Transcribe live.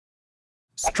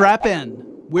Strap in.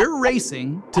 We're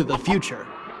racing to the future.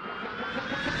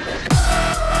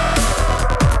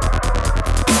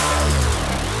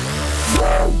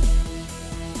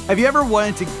 Have you ever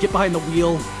wanted to get behind the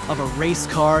wheel of a race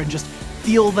car and just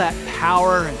feel that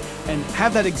power and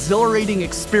have that exhilarating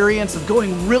experience of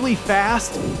going really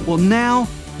fast? Well, now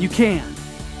you can.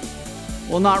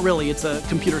 Well, not really, it's a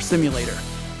computer simulator.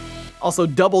 Also,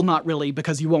 double not really,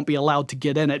 because you won't be allowed to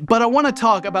get in it. But I want to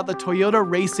talk about the Toyota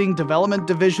Racing Development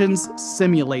Division's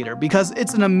simulator, because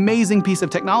it's an amazing piece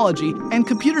of technology, and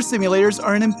computer simulators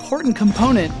are an important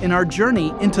component in our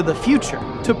journey into the future.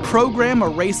 To program a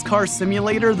race car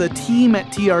simulator, the team at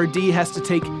TRD has to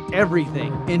take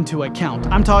everything into account.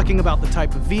 I'm talking about the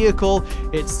type of vehicle,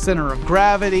 its center of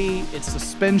gravity, its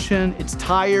suspension, its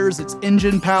tires, its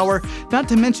engine power, not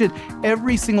to mention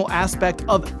every single aspect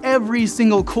of every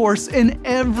single course in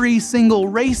every single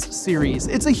race series.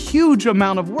 It's a huge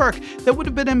amount of work that would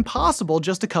have been impossible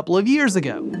just a couple of years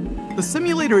ago. The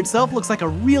simulator itself looks like a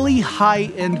really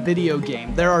high-end video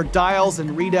game. There are dials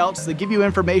and readouts that give you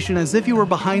information as if you were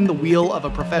behind the wheel of a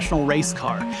professional race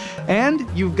car. And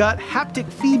you've got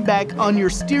haptic feedback on your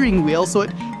steering wheel, so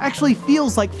it actually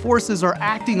feels like forces are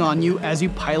acting on you as you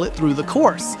pilot through the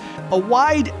course. A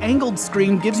wide-angled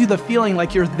screen gives you the feeling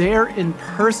like you're there in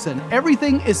person.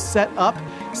 Everything is set up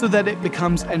so that it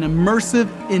becomes an immersive,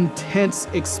 intense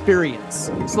experience.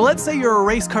 So let's say you're a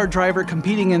race car driver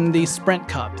competing in the Sprint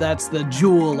Cup, that's the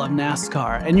jewel of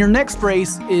NASCAR, and your next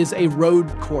race is a road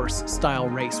course style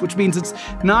race, which means it's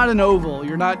not an oval,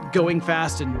 you're not going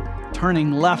fast and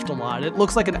turning left a lot. It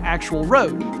looks like an actual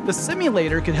road. The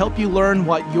simulator can help you learn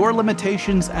what your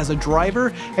limitations as a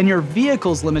driver and your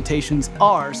vehicle's limitations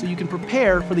are, so you can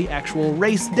prepare for the actual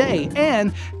race day.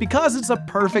 And because it's a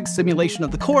perfect simulation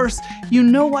of the course, you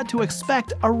know what to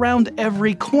expect around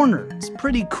every corner. It's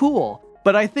pretty cool.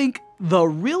 But I think the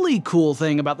really cool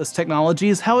thing about this technology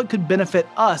is how it could benefit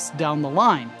us down the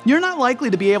line. You're not likely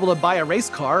to be able to buy a race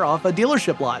car off a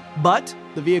dealership lot, but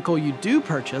the vehicle you do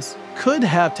purchase could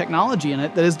have technology in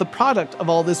it that is the product of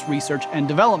all this research and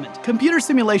development. Computer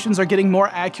simulations are getting more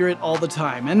accurate all the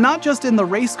time, and not just in the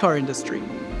race car industry.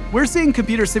 We're seeing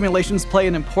computer simulations play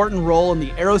an important role in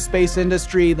the aerospace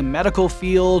industry, the medical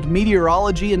field,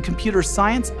 meteorology, and computer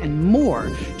science, and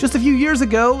more. Just a few years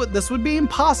ago, this would be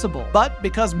impossible. But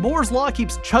because Moore's law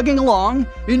keeps chugging along,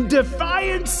 in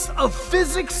defiance of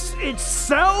physics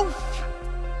itself,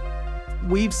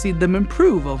 we've seen them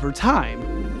improve over time.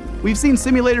 We've seen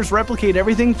simulators replicate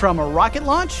everything from a rocket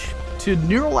launch to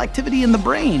neural activity in the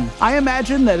brain. I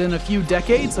imagine that in a few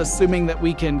decades, assuming that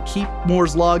we can keep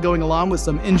Moore's law going along with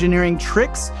some engineering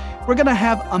tricks, we're gonna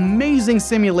have amazing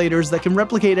simulators that can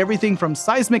replicate everything from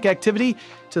seismic activity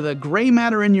to the gray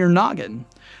matter in your noggin.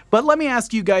 But let me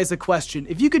ask you guys a question.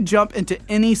 If you could jump into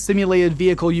any simulated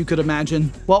vehicle you could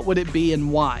imagine, what would it be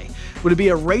and why? Would it be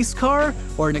a race car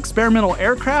or an experimental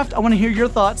aircraft? I want to hear your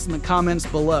thoughts in the comments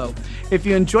below. If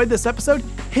you enjoyed this episode,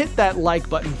 hit that like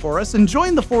button for us and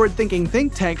join the Forward Thinking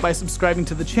Think Tank by subscribing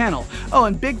to the channel. Oh,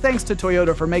 and big thanks to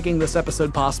Toyota for making this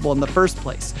episode possible in the first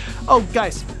place. Oh,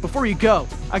 guys, before you go,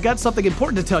 I got something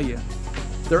important to tell you.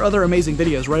 There are other amazing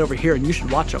videos right over here and you should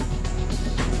watch them.